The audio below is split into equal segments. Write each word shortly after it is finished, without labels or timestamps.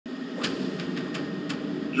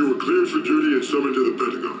You were cleared for duty and summoned to the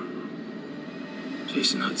Pentagon.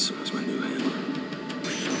 Jason Hudson was my new handler.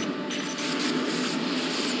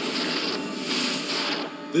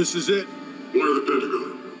 This is it. Why the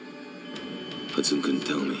Pentagon? Hudson couldn't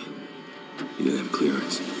tell me. He didn't have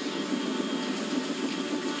clearance.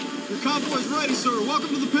 Your convoy's ready, sir. Welcome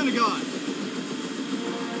to the Pentagon.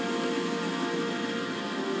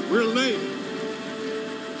 We're late.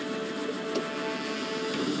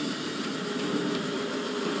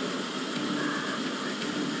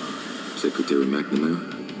 Secretary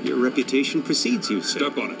McNamara? Your reputation precedes you, sir.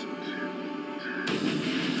 Step on it.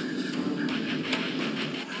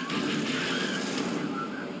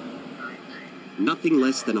 Nothing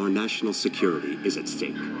less than our national security is at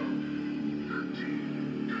stake.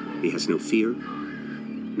 He has no fear,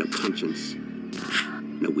 no conscience,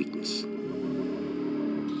 no weakness.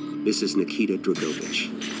 This is Nikita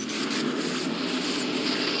Dragovich.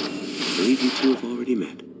 I believe you two have already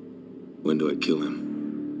met. When do I kill him?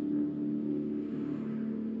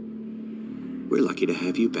 We're lucky to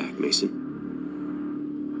have you back, Mason.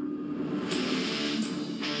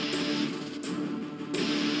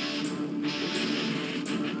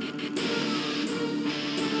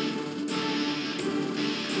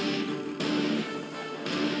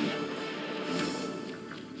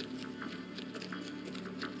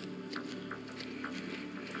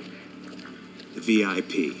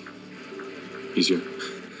 VIP. He's your...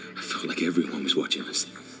 I felt like everyone was watching us.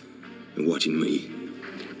 And watching me.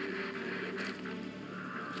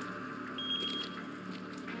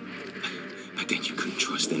 Back then you couldn't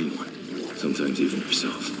trust anyone. Sometimes even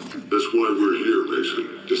yourself. That's why we're here,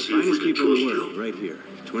 Mason. To see if we Finest can people in trust the world, you. right here.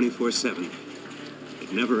 24/7.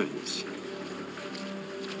 It never ends.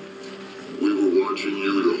 We were watching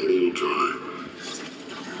you the whole time.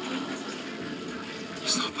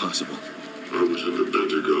 It's not possible. I was in the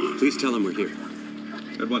Pentagon. Please tell him we're here.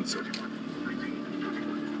 At once, sir.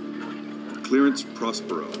 Clearance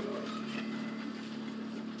Prospero.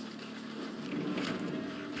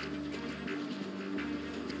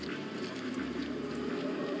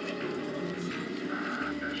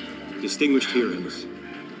 Distinguished hearings.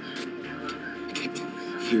 I kept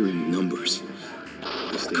hearing numbers.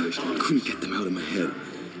 Distinguished I hearings. couldn't get them out of my head.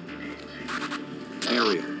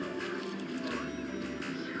 Area.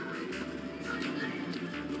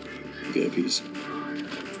 VIPs.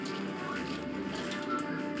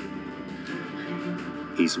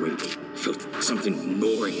 He's waiting. Felt something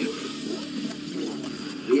gnawing at me.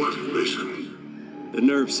 What, Mason? The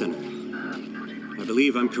nerve center. I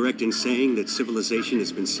believe I'm correct in saying that civilization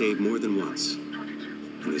has been saved more than once.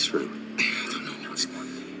 In this room. I don't know. It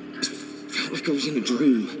felt like I was in a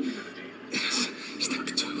dream. Step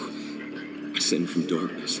 2. Ascend from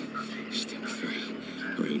darkness. Step 3.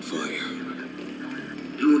 Rain fire.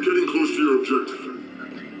 You were getting close to your objective.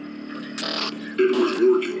 It was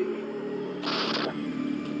working.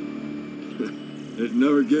 It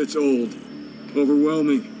never gets old.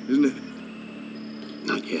 Overwhelming, isn't it?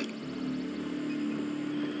 Not yet.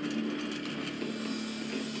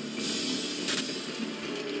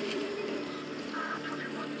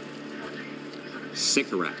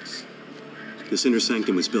 Sycorax. This inner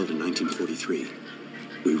sanctum was built in 1943.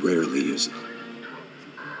 We rarely use it.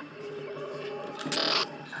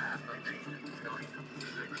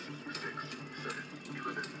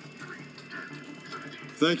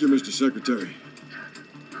 Thank you, Mr. Secretary.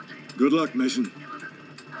 Good luck, Mason.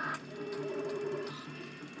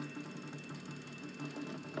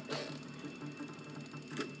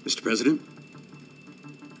 Mr. President?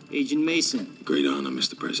 Agent Mason, Great honor,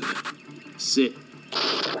 Mr. President. sit.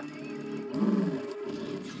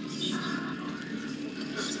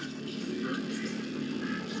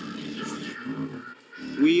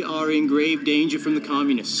 We are in grave danger from the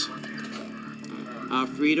communists. Our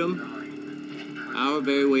freedom, our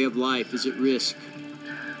very way of life is at risk.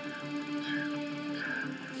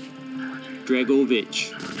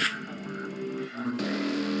 Dragovich.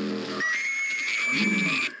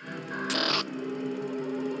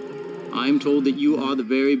 I'm told that you are the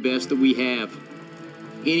very best that we have.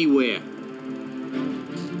 Anywhere.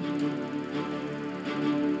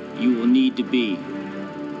 You will need to be.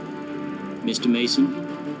 Mr. Mason,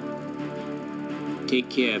 take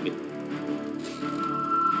care of it.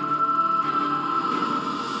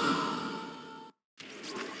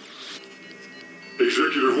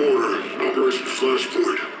 Executive order, Operation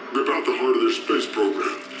Flashpoint. Rip out the heart of their space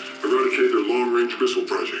program. Eradicate their long-range missile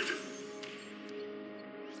project.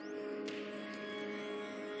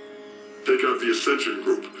 Take out the Ascension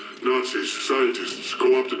Group. Nazis, scientists,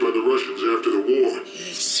 co-opted by the Russians after the war.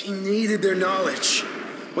 Yes, he needed their knowledge.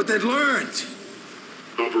 What they'd learned.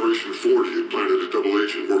 Operation 40 had planted a double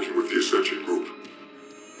agent working with the Ascension Group.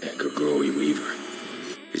 Edgar Growy Weaver.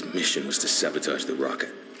 His mission was to sabotage the rocket.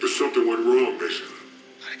 But something went wrong, Mason.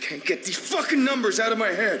 I can't get these fucking numbers out of my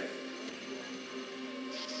head.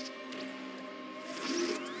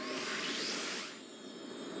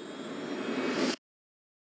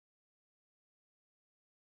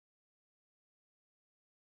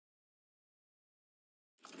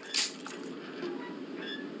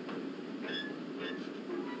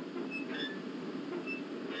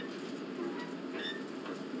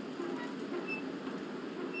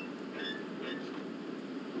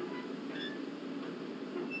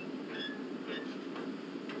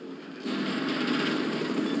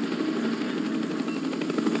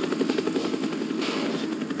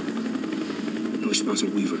 Response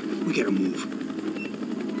on Weaver. We gotta move.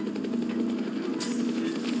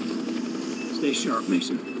 Stay sharp,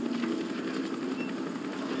 Mason.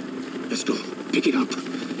 Let's go. Pick it up.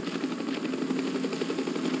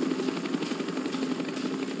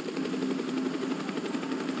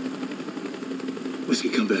 Whiskey,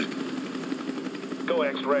 come back. Go,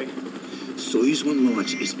 X-Ray. Soyuz 1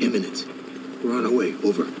 launch is imminent. We're on our way.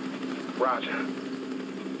 Over. Roger.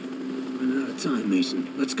 Running out of time,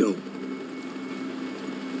 Mason. Let's go.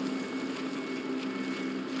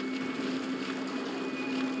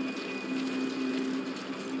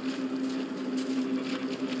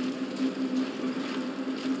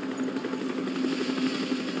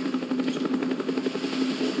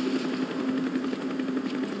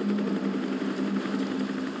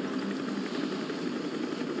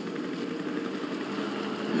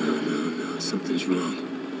 Something's wrong.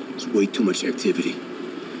 There's way too much activity.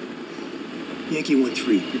 Yankee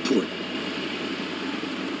 1-3, report.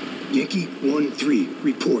 Yankee 1-3,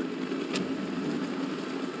 report.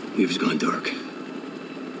 Weaver's gone dark.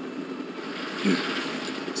 Here,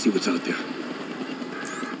 see what's out there.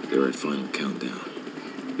 They're at final countdown.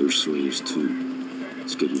 There's Soyuz 2.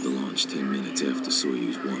 Scheduled to launch 10 minutes after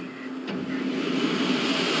Soyuz 1.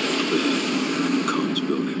 Comms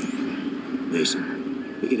building.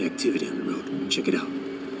 Mason, we get activity on the road. Check it out.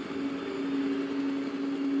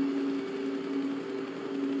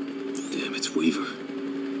 Damn, it's Weaver.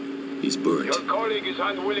 He's burnt. Your colleague is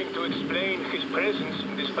unwilling to explain his presence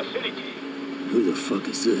in this facility. Who the fuck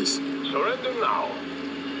is this? Surrender now,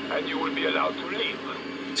 and you will be allowed to leave.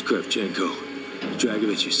 It's Kravchenko.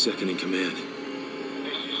 Dragovich is second in command.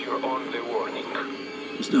 This is your only warning.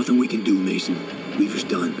 There's nothing we can do, Mason. Weaver's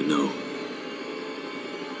done. But no.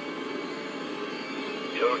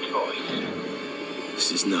 Your choice.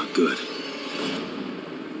 This is not good.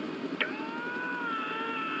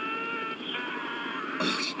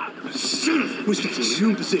 Whiskey team, you're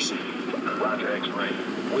in position. Roger, X-Ray.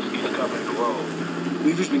 Whiskey's covering the road.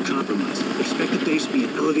 Weaver's been compromised. Expect the base to be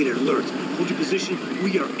an elevated alert. Hold your position.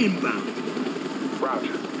 We are inbound.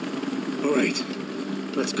 Roger. All right.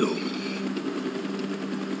 Let's go.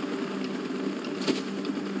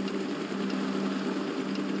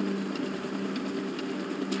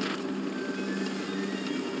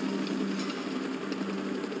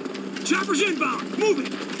 Chopper's inbound! Move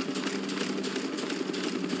it!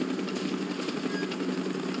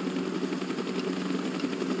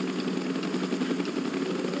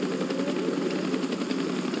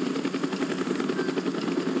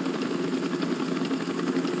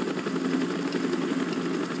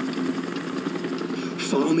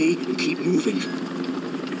 Follow me and keep moving.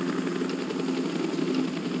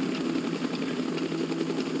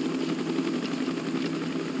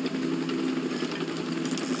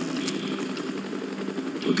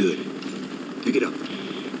 We're good. Pick it up.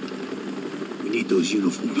 We need those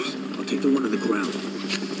uniforms. I'll take the one on the ground.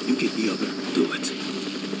 You get the other. Do it.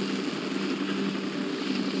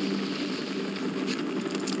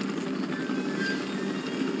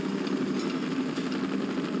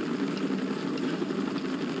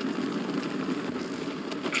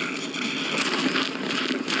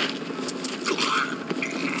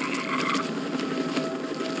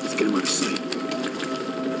 Let's get him out of sight.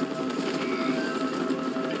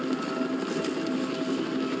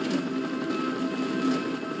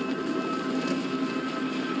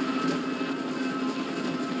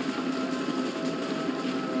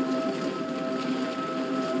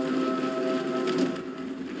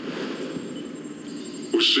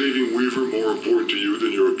 Was saving Weaver more important to you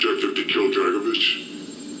than your objective to kill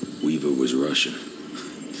Dragovich? Weaver was Russian.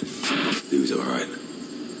 He was all right.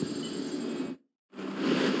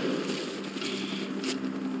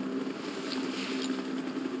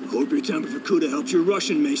 Hope your time for Kuda helps your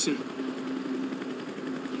Russian, Mason.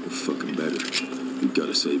 We're fucking better. We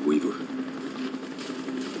gotta save Weaver.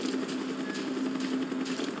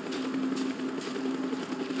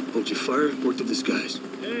 Hold your fire, work the disguise.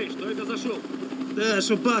 Эй, что это за шум? Да,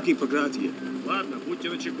 собаки по гратье. Ладно, будьте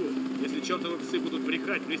начеку. Если чертовы псы будут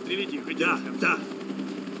брехать, пристрелите их и дело с концом. Да.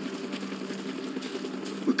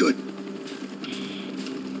 We're good.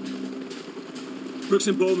 Brooks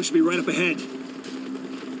and Bowman should be right up ahead.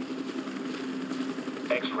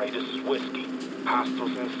 X-ray, this is Whiskey.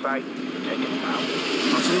 Hostiles in sight. Taking them out.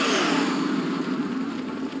 Muscle up.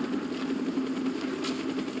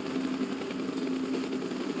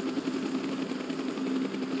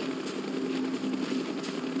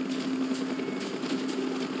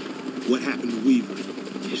 What happened to Weaver?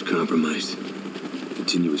 He's compromised.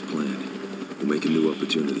 Continue as planned. We'll make a new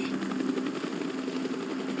opportunity.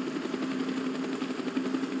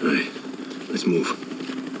 All right, let's move.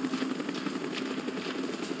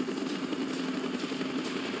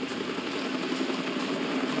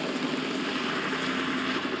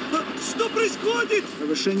 Что происходит?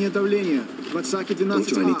 Повышение давления. В отсаке Don't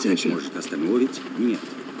draw any 12А. attention. Может остановить? Нет.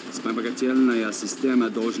 Вспомогательная система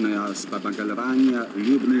должна вспомогательная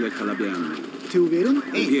любые колебания. Ты уверен?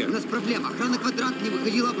 Эй, у нас проблема. Охрана квадрат не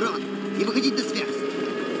выходила обратно. Не выходить на связь.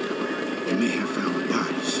 They may have found the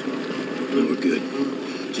bodies. No, we're good.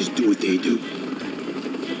 Just do what they do.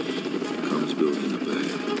 Comms building up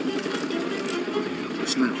ahead.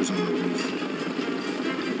 Snipers on the roof.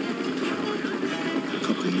 A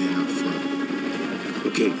couple of men out front.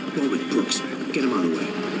 Okay, Bowman, Brooks, get him out of the way.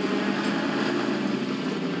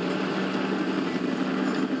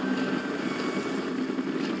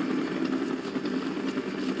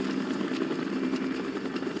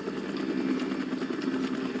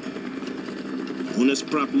 У нас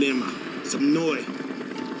проблема. Со мной.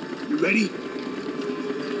 You ready?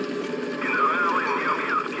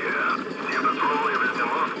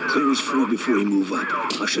 Clear his floor before we move up.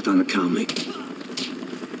 I'll shut down the comlink.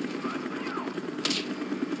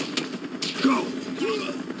 Go!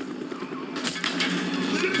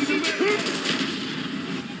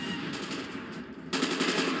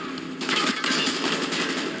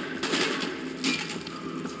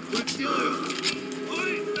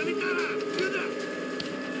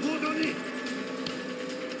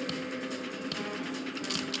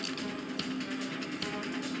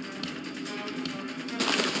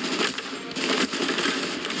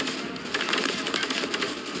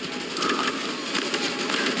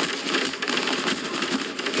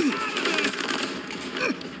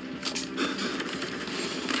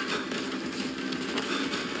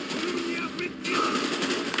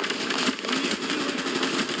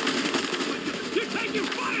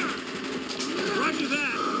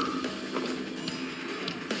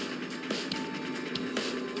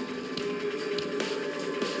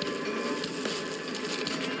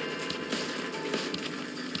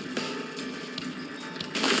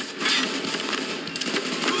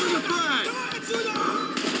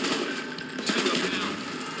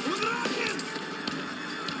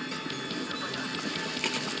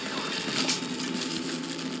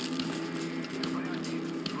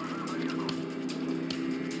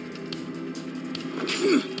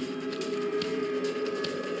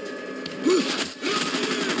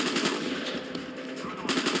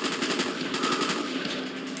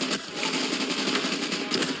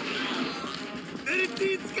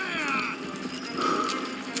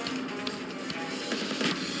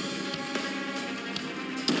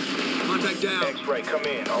 X-ray, come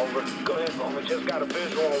in. Over. Go ahead, Bowman. Just got a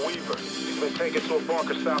visual on Weaver. He's been taken to a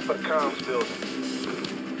bunker south of the comms building.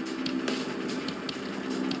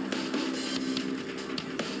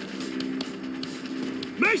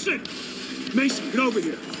 Mason! Mason, get over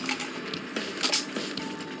here.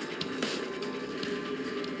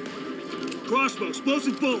 Crossbow,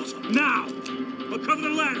 explosive bullets, now! I'll cover the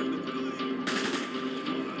ladder.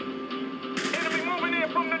 Enemy moving in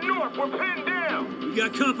from the north. We're pinned down. We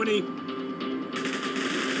got company.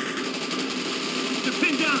 They're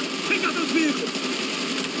pinned down. Take out those vehicles.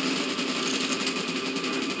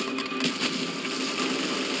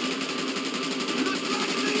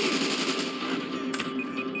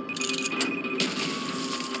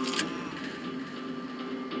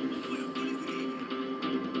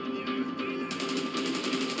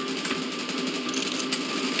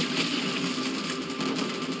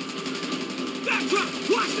 That truck!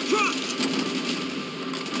 Watch the truck!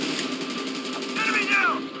 Enemy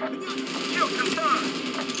down. Kill confirmed.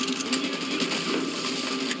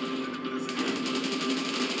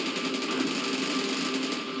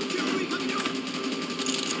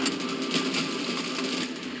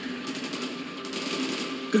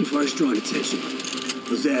 Gunfire's drawing attention.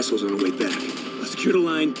 Those assholes on the way back. I'll secure the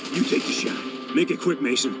line, you take the shot. Make it quick,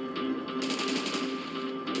 Mason.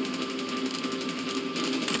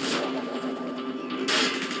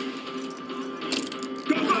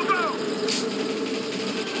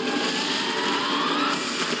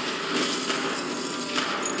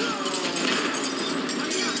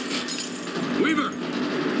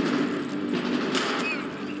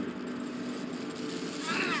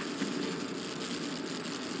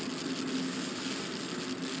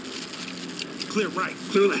 Clear right,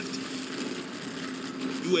 clear left.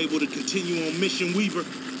 You able to continue on mission, Weaver?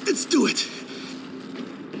 Let's do it.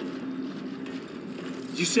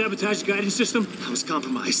 You sabotage the guidance system? I was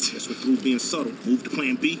compromised. Guess we're through being subtle. Move to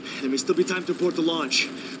plan B. There may still be time to abort the launch.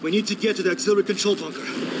 We need to get to the auxiliary control bunker.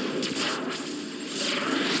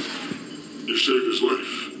 You saved his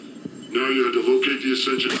life. Now you had to locate the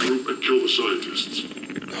Ascension group and kill the scientists.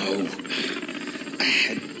 No. I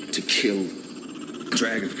had to kill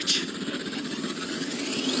Dragovich.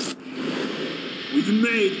 We've been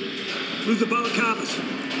made. Lose the Balaclavas.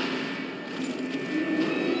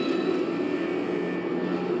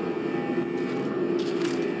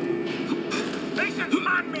 Mason,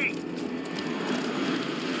 on me!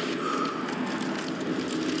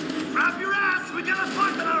 Wrap your ass! We got a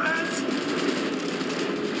fight in our hands!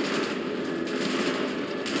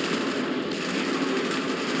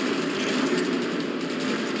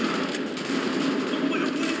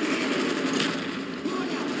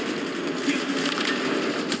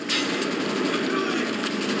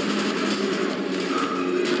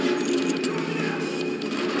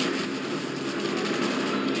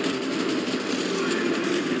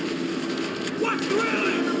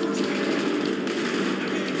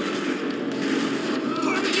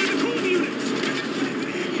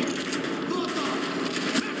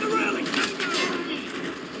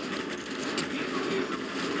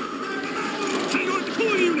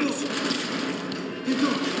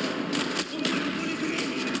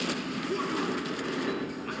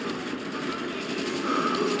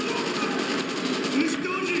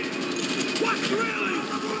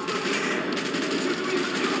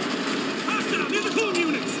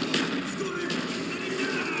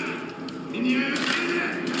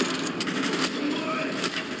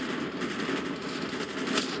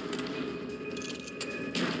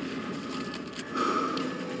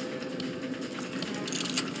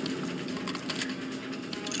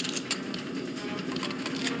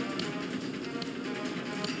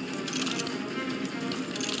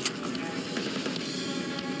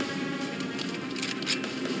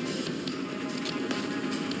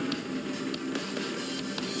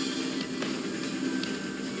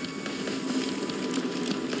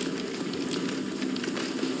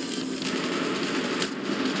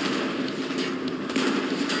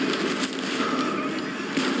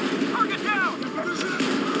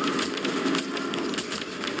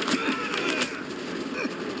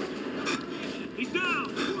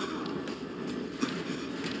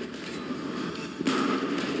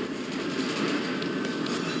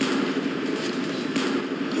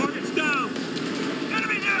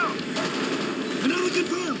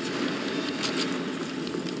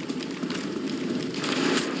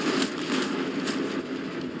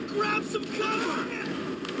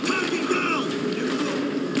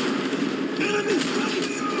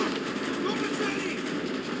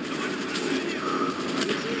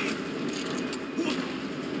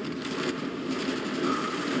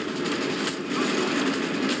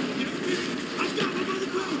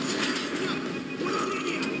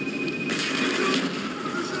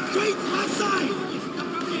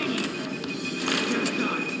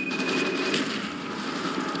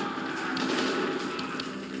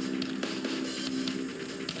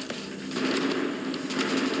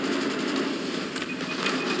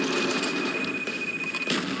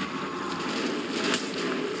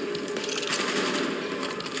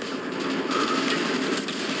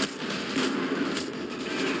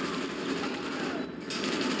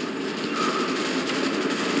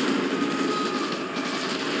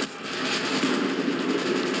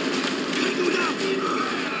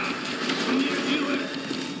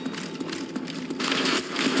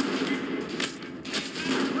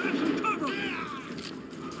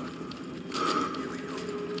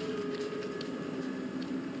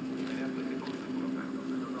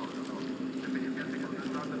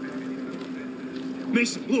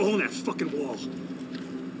 Mason, blow a hole in that fucking wall.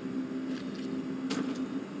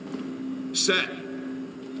 Set.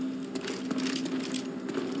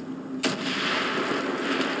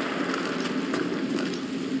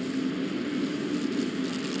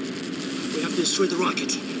 We have to destroy the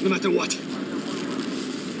rocket, no matter what.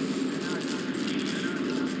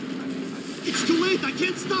 It's too late, I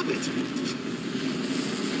can't stop it!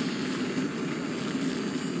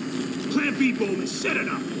 Plan B, Bowman, set it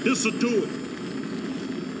up. This'll do it.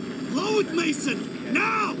 Load, Mason!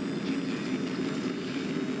 Now!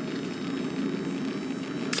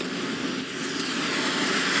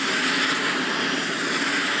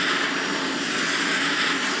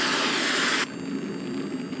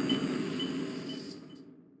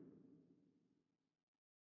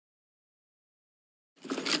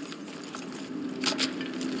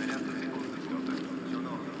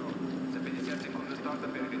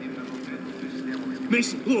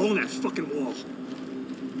 Mason, blow a hole in that fucking wall.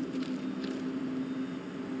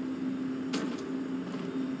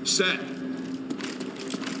 Set.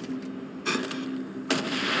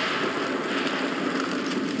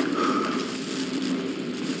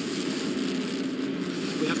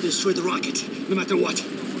 We have to destroy the rocket, no matter what.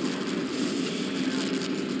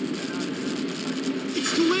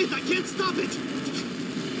 It's too late, I can't stop it!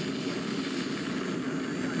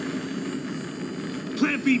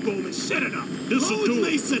 Plan B, Bowman, set it up. This'll do it.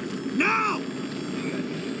 Mason, now!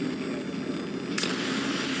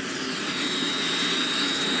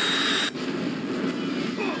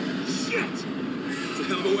 Oh, shit! It's a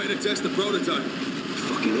hell of a way to test the prototype.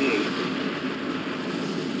 Fucking A.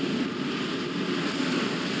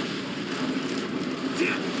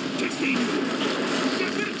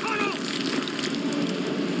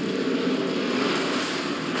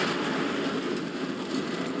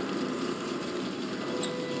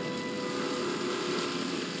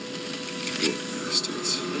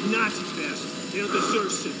 Nazi bastards. They don't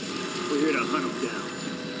deserve shit. We're here to hunt them down.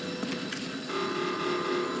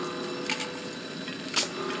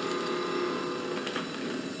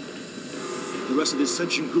 The rest of this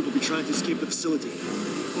sentient group will be trying to escape the facility.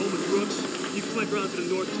 Bowman, Brooks, you flank around to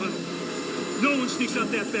the north tunnel. No one sneaks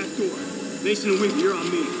out that back door. Mason and Weaver, you're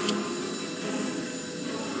on me.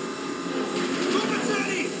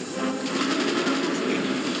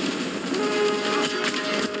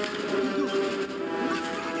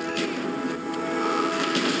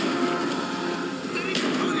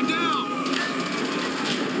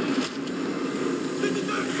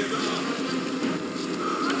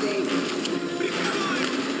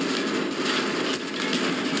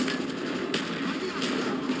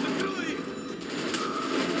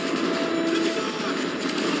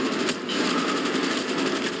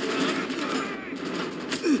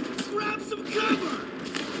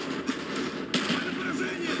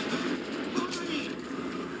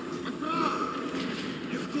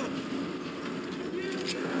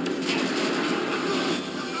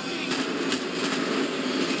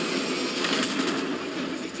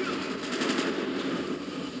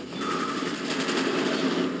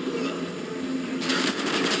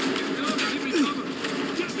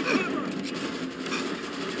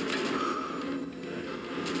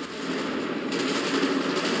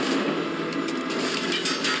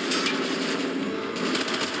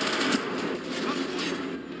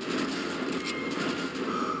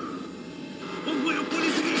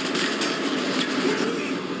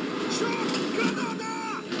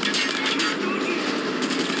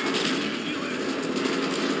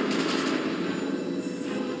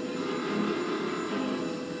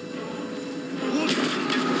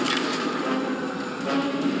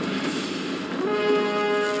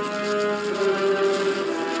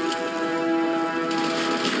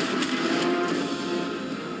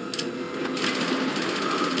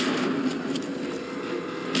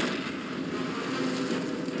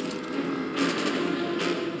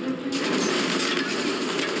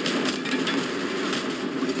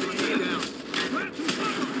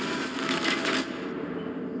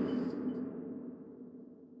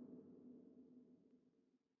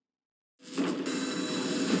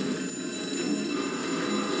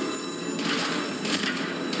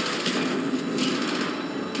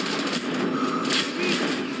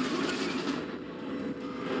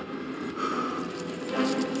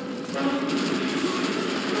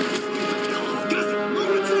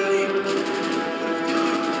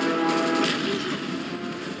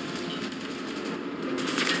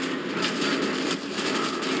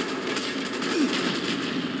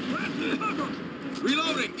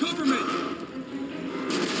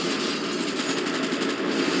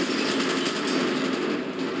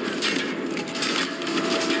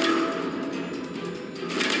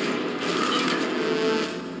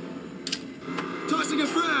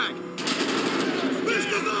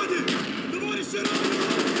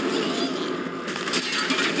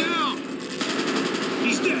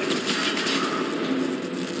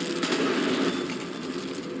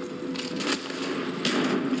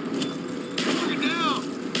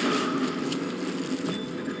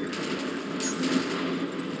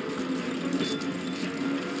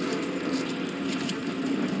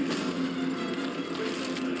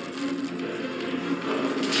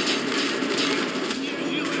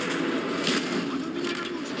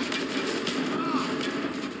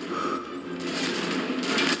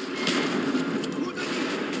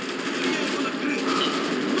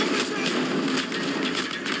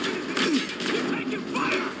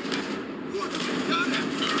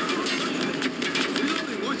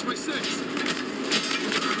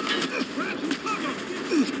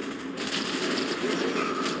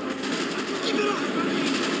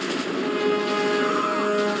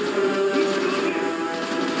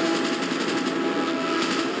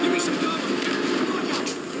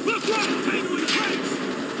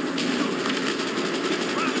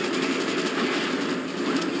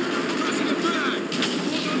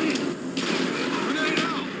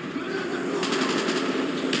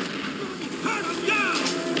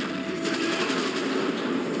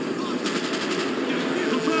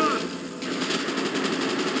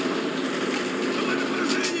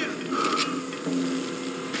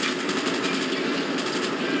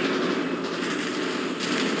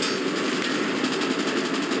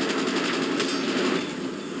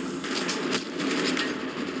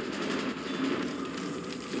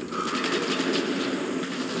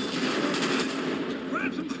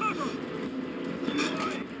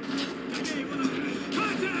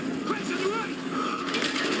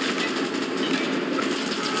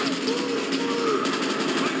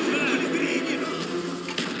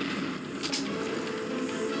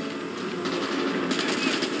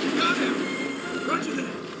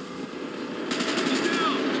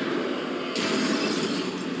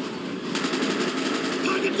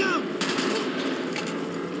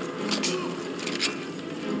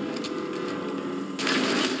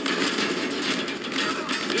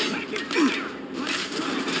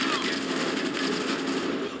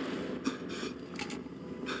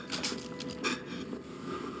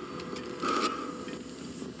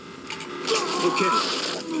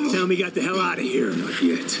 me got the hell out of here. Not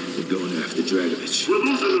yet. We're going after Dragovich. We're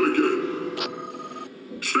losing him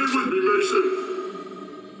again. Stay with me, Mason.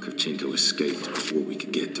 Kravchenko escaped before we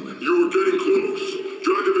could get to him. You were getting close.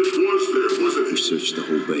 Dragovich was there, wasn't he? We searched the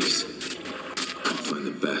whole base. Couldn't find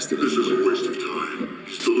the bastard This is a anywhere. waste of time.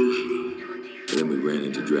 He's delusional. And then we ran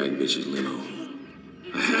into Dragovich's limo.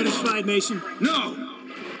 Satisfied, Mason? No!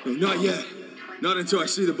 No, not yet. Not until I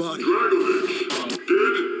see the body. Dragovich,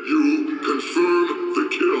 did you confirm the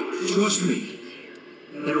kill? Trust me.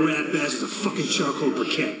 That rat bast's a fucking charcoal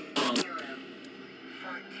briquette.